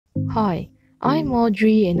Hi, I'm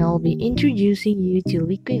Audrey and I'll be introducing you to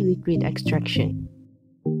liquid-liquid extraction.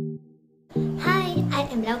 Hi, I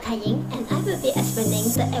am Lau Kai-ying and I will be explaining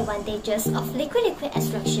the advantages of liquid-liquid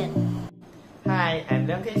extraction. Hi, I'm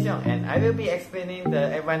Leong Kei-siong and I will be explaining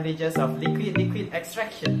the advantages of liquid-liquid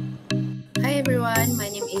extraction. Hi everyone, my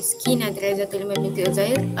name is Kina Teresa Tuliman binti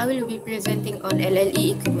Uzair. I will be presenting on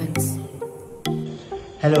LLE equipments.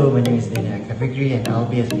 Hello, my name is Daniel Kafikri and I'll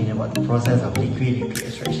be explaining about the process of liquid-liquid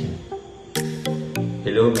extraction.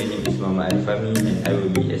 Hello, my name is Muhammad Arifami and I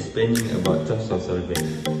will be explaining about types of solvent.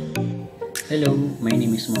 Hello, my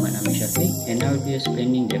name is Muhammad Ahmed Shafiq and I will be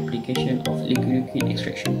explaining the application of liquid-liquid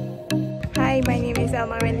extraction. Hi, my name is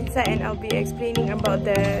Alma Renisa and I'll be explaining about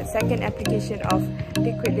the second application of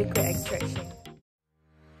liquid-liquid extraction.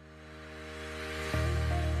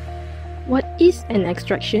 What is an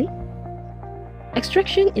extraction?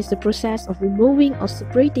 Extraction is the process of removing or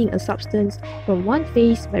separating a substance from one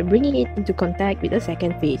phase by bringing it into contact with a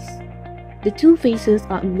second phase. The two phases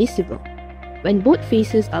are immiscible. When both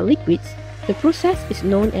phases are liquids, the process is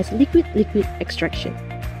known as liquid-liquid extraction.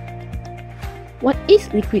 What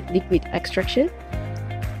is liquid-liquid extraction?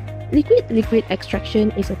 Liquid-liquid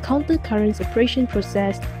extraction is a counter-current separation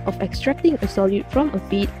process of extracting a solute from a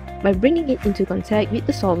feed by bringing it into contact with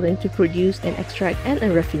the solvent to produce an extract and a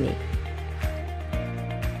raffinate.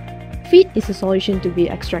 Feed is a solution to be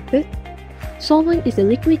extracted. Solvent is the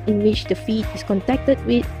liquid in which the feed is contacted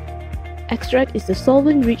with. Extract is the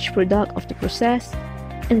solvent-rich product of the process.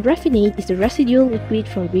 And raffinate is the residual liquid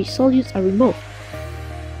from which solutes are removed.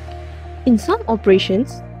 In some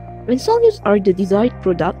operations, when solutes are the desired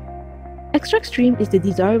product, extract stream is the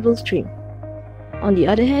desirable stream. On the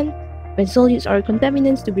other hand, when solutes are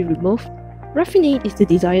contaminants to be removed, raffinate is the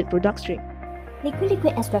desired product stream.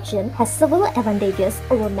 Liquid-liquid extraction has several advantages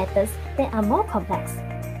over methods that are more complex.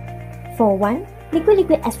 For one,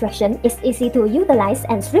 liquid-liquid extraction is easy to utilize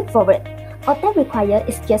and straightforward. All that required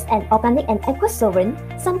is just an organic and aqueous solvent,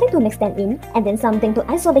 something to mix them in, and then something to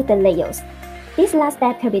isolate the layers. This last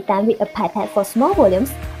step can be done with a pipette for small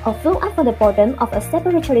volumes or flow up from the bottom of a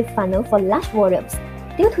separatory funnel for large volumes.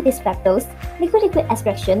 Due to these factors, liquid-liquid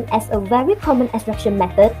extraction as a very common extraction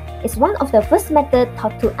method is one of the first methods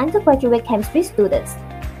taught to undergraduate chemistry students.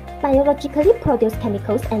 Biologically produced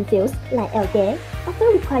chemicals and fuels like algae often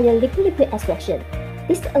require liquid-liquid extraction.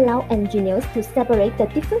 This allows engineers to separate the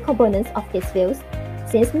different components of these fuels.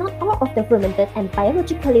 Since not all of the fermented and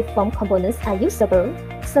biologically formed components are usable,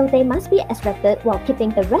 so they must be extracted while keeping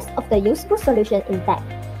the rest of the useful solution intact.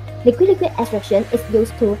 Liquid-liquid extraction is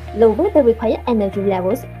used to lower the required energy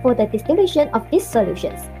levels for the distillation of these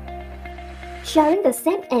solutions. Sharing the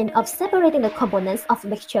same aim of separating the components of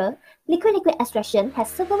mixture, liquid-liquid extraction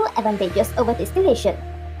has several advantages over distillation.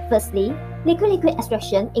 Firstly, liquid-liquid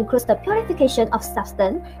extraction includes the purification of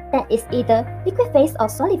substance that is either liquid phase or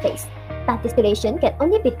solid phase, but distillation can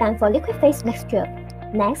only be done for liquid phase mixture.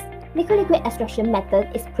 Next, liquid-liquid extraction method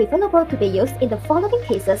is preferable to be used in the following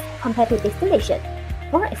cases compared to distillation.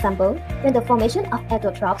 For example, when the formation of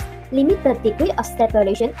allotropes limit the degree of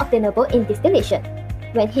separation obtainable in distillation,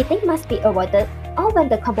 when heating must be avoided, or when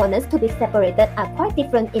the components to be separated are quite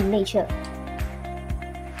different in nature.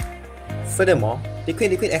 Furthermore,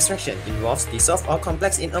 liquid-liquid extraction involves dissolved or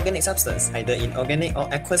complex inorganic substance, either in organic or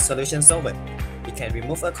aqueous solution solvent. It can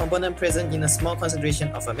remove a component present in a small concentration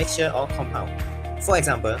of a mixture or compound. For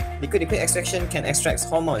example, liquid-liquid extraction can extract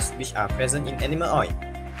hormones which are present in animal oil.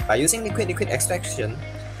 By using liquid-liquid extraction,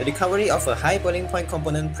 the recovery of a high boiling point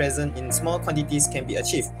component present in small quantities can be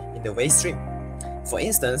achieved in the waste stream. For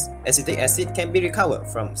instance, acetic acid can be recovered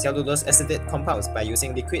from cellulose acetate compounds by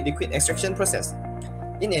using liquid-liquid extraction process.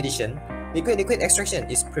 In addition, liquid-liquid extraction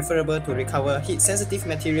is preferable to recover heat-sensitive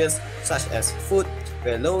materials such as food,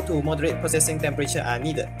 where low to moderate processing temperature are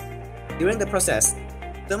needed. During the process,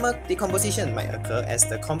 thermal decomposition might occur as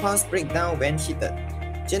the compounds break down when heated.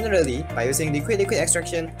 Generally, by using liquid-liquid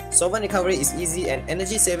extraction, solvent recovery is easy and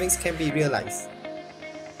energy savings can be realized.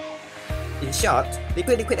 In short,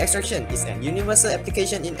 liquid-liquid extraction is an universal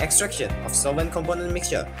application in extraction of solvent component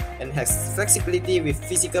mixture and has flexibility with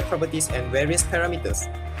physical properties and various parameters.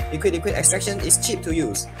 Liquid-liquid extraction is cheap to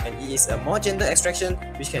use, and it is a more gentle extraction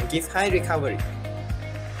which can give high recovery.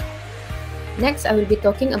 Next, I will be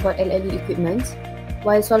talking about LLE equipment.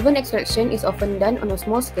 While solvent extraction is often done on a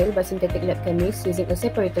small scale by synthetic lab chemists using a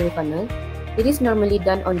separatory funnel, it is normally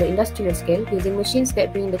done on the industrial scale using machines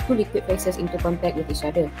that bring the two liquid phases into contact with each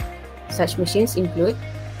other. Such machines include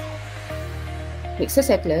mixer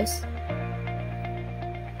settlers,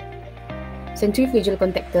 centrifugal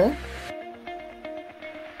contactor,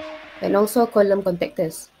 and also column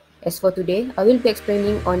contactors. As for today, I will be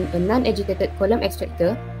explaining on a non-agitated column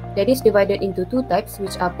extractor that is divided into two types,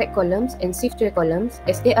 which are packed columns and sieve tray columns,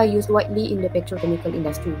 as they are used widely in the petrochemical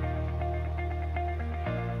industry.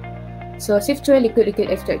 So sieve tray liquid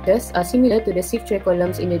extractors are similar to the sieve tray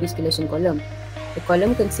columns in the distillation column. The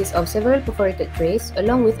column consists of several perforated trays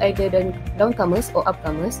along with either downcomers or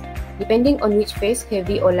upcomers, depending on which phase,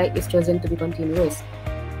 heavy or light, is chosen to be continuous.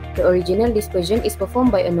 The original dispersion is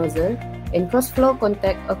performed by a nozzle, and cross-flow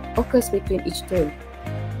contact occurs between each tray.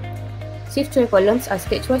 Sieve tray columns are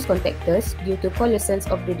stage-wise contactors due to coalescence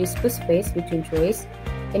of the dispersed phase between trays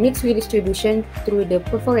and its redistribution through the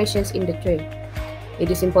perforations in the tray. It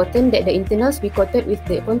is important that the internals be coated with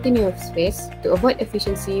the continuous phase to avoid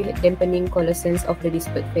efficiency dampening coalescence of the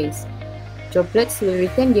dispersed phase. Droplets will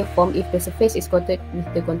retain their form if the surface is coated with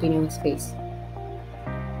the continuous phase.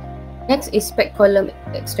 Next is packed column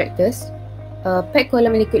extractors. Packed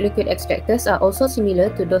column liquid extractors are also similar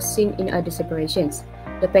to those seen in other separations.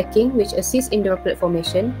 The packing, which assists in droplet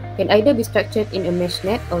formation, can either be structured in a mesh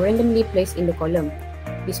net or randomly placed in the column.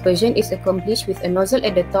 Dispersion is accomplished with a nozzle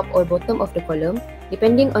at the top or bottom of the column,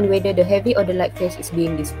 depending on whether the heavy or the light phase is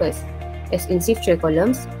being dispersed. As in sieve tray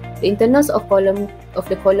columns, the internals of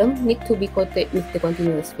the column need to be coated with the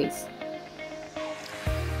continuous phase.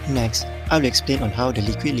 Next, I will explain on how the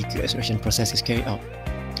liquid extraction process is carried out.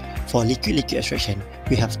 For liquid extraction,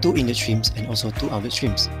 we have two inlet streams and also two outlet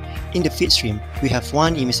streams. In the feed stream, we have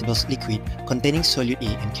one immiscible liquid containing solute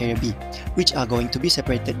A and carrier B, which are going to be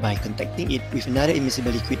separated by contacting it with another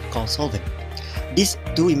immiscible liquid called solvent. These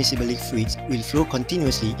two immiscible liquids will flow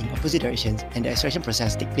continuously in opposite directions and the extraction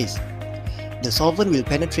process takes place. The solvent will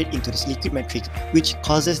penetrate into this liquid matrix, which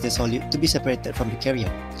causes the solute to be separated from the carrier.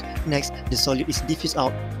 Next, the solute is diffused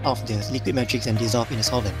out of the liquid matrix and dissolved in the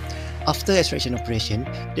solvent. After extraction operation,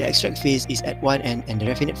 the extract phase is at one end and the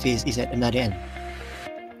raffinate phase is at another end.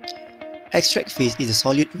 Extract phase is a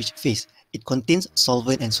solute-rich phase. It contains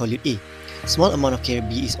solvent and solute A. Small amount of carrier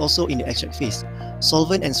B is also in the extract phase.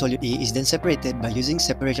 Solvent and solute A is then separated by using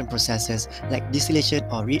separation processes like distillation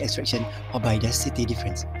or re-extraction or by density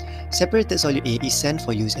difference. Separated solute A is sent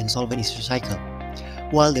for use and solvent is recycled,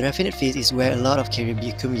 while the raffinate phase is where a lot of carrier B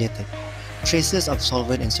accumulated. Traces of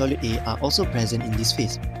solvent and solute A are also present in this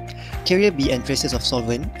phase. Carrier B and traces of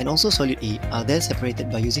solvent and also solute A are then separated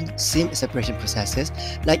by using same separation processes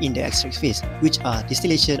like in the extract phase, which are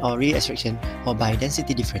distillation or re-extraction or by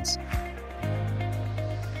density difference.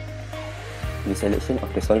 The selection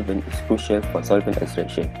of the solvent is crucial for solvent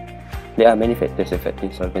extraction. There are many factors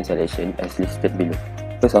affecting solvent selection as listed below.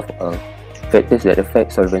 First of all, factors that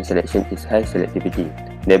affect solvent selection is high selectivity,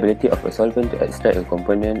 the ability of a solvent to extract a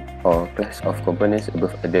component or class of components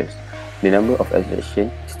above others. The number of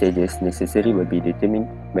extraction stages necessary will be determined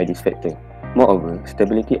by this factor. Moreover,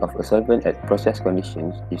 stability of a solvent at process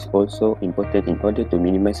conditions is also important in order to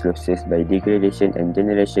minimize losses by degradation and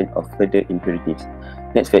generation of further impurities.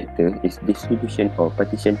 Next factor is distribution or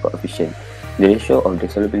partition coefficient, the ratio of the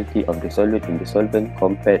solubility of the solute in the solvent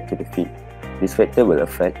compared to the feed. This factor will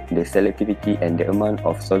affect the selectivity and the amount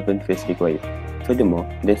of solvent phase required. Furthermore,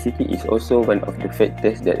 density is also one of the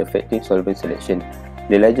factors that affecting solvent selection.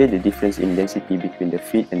 The larger the difference in density between the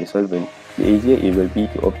feed and the solvent, the easier it will be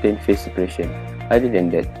to obtain phase separation. Other than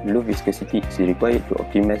that, low viscosity is required to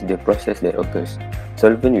optimize the process that occurs.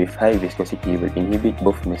 Solvent with high viscosity will inhibit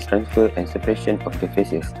both mass transfer and separation of the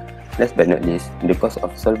phases. Last but not least, the cost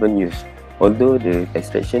of solvent use. Although the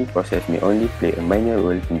extraction process may only play a minor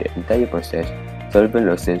role in the entire process, solvent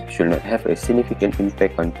losses should not have a significant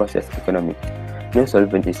impact on process economics. No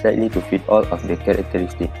solvent is likely to fit all of the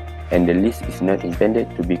characteristics, and the list is not intended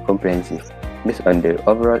to be comprehensive. Based on the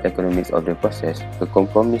overall economics of the process, a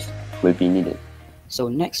compromise will be needed. So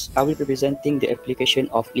next, I will be presenting the application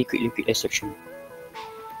of liquid extraction.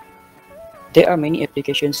 There are many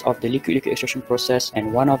applications of the liquid extraction process,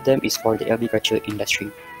 and one of them is for the agriculture industry.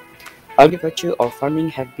 Agriculture or farming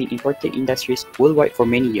have been important industries worldwide for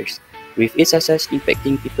many years, with its success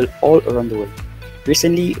impacting people all around the world.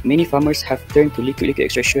 Recently, many farmers have turned to liquid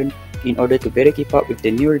extraction in order to better keep up with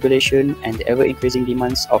the new regulation and the ever-increasing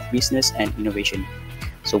demands of business and innovation.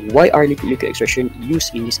 So why are liquid extraction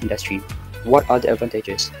used in this industry? What are the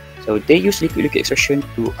advantages? So they use liquid extraction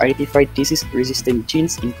to identify disease-resistant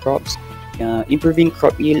genes in crops, improving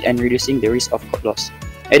crop yield and reducing the risk of crop loss.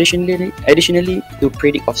 Additionally, to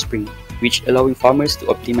predict offspring, which allowing farmers to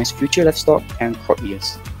optimize future livestock and crop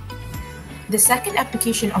yields. The second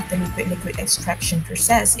application of the liquid extraction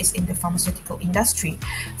process is in the pharmaceutical industry.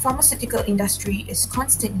 Pharmaceutical industry is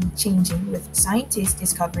constantly changing with scientists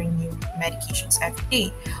discovering new medications every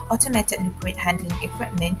day. Automated liquid handling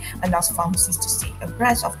equipment allows pharmacies to stay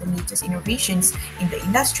abreast of the latest innovations in the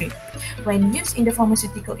industry. When used in the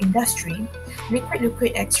pharmaceutical industry,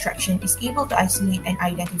 liquid extraction is able to isolate and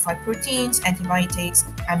identify proteins, antibiotics,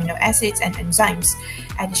 amino acids, and enzymes.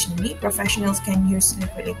 Additionally, professionals can use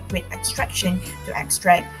liquid extraction to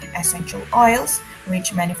extract essential oils,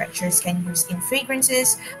 which manufacturers can use in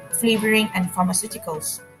fragrances, flavoring, and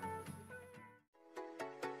pharmaceuticals.